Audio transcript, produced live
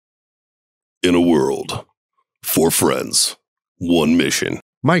In a world, 4 friends, 1 mission.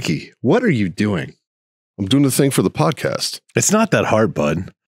 Mikey, what are you doing? I'm doing the thing for the podcast. It's not that hard,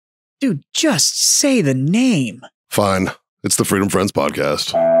 bud. Dude, just say the name. Fine. It's the Freedom Friends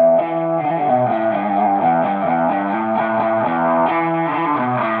podcast.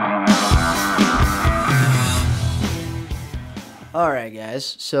 All right,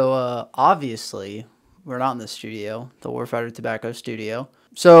 guys. So, obviously, we're not in the studio, the Warfighter Tobacco studio.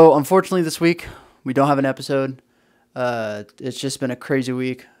 So, unfortunately, this week, we don't have an episode. It's just been a crazy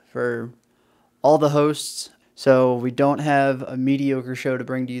week for all the hosts. So, we don't have a mediocre show to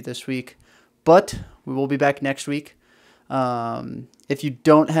bring to you this week. But we will be back next week. If you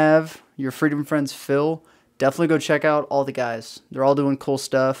don't have your Freedom Friends fill, definitely go check out all the guys. They're all doing cool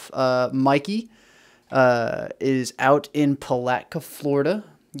stuff. Mikey is out in Palatka, Florida,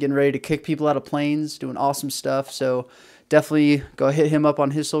 getting ready to kick people out of planes, doing awesome stuff. So definitely go hit him up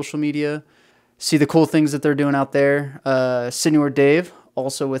on his social media, see the cool things that they're doing out there. Senior Dave,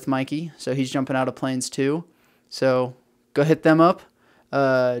 also with Mikey, so he's jumping out of planes too. So go hit them up.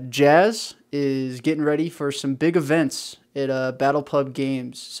 Jazz is getting ready for some big events at Battle Pub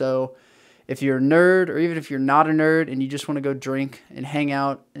Games. So if you're a nerd, or even if you're not a nerd and you just want to go drink and hang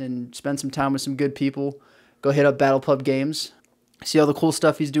out and spend some time with some good people, go hit up Battle Pub Games. See all the cool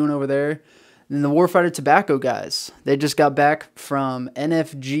stuff he's doing over there. And then the Warfighter Tobacco guys, they just got back from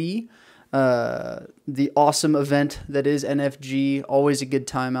NFG, the awesome event that is NFG. Always a good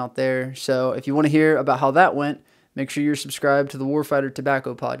time out there. So if you want to hear about how that went, make sure you're subscribed to the Warfighter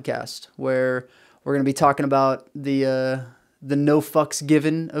Tobacco podcast, where we're going to be talking about the No Fucks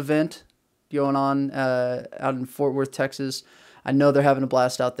Given event going on out in Fort Worth, Texas. I know they're having a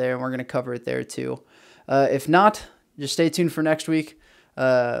blast out there, and we're going to cover it there too. If not, just stay tuned for next week.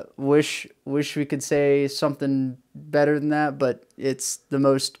 Wish we could say something better than that, but it's the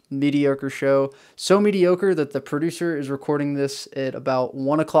most mediocre show. So mediocre that the producer is recording this at about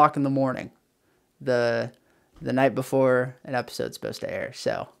 1 o'clock in the morning, the night before an episode's supposed to air.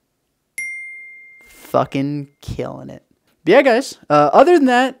 So fucking killing it. But yeah, guys, other than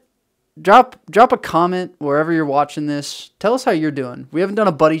that, drop a comment wherever you're watching this. Tell us how you're doing. We haven't done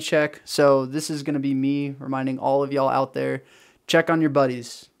a buddy check, so this is going to be me reminding all of y'all out there, check on your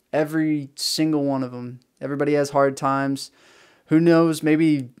buddies. Every single one of them. Everybody has hard times. Who knows,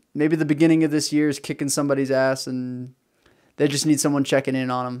 maybe the beginning of this year is kicking somebody's ass and they just need someone checking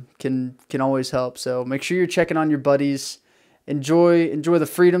in on them. Can always help. So make sure you're checking on your buddies. Enjoy the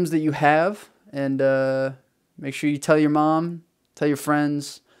freedoms that you have, and make sure you tell your mom, tell your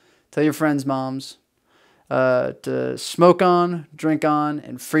friends, tell your friends' moms to smoke on, drink on,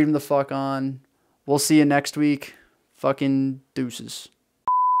 and freedom the fuck on. We'll see you next week. Fucking deuces.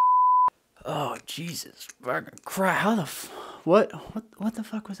 Oh, Jesus. Fucking crap. How the what the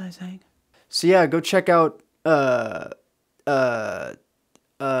fuck was I saying? So yeah, go check out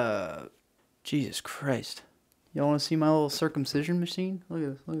Jesus Christ. Y'all want to see my little circumcision machine? Look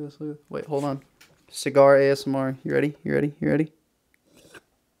at this. Wait, hold on. Cigar ASMR. You ready?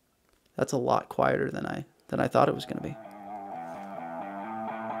 That's a lot quieter than I thought it was going to be.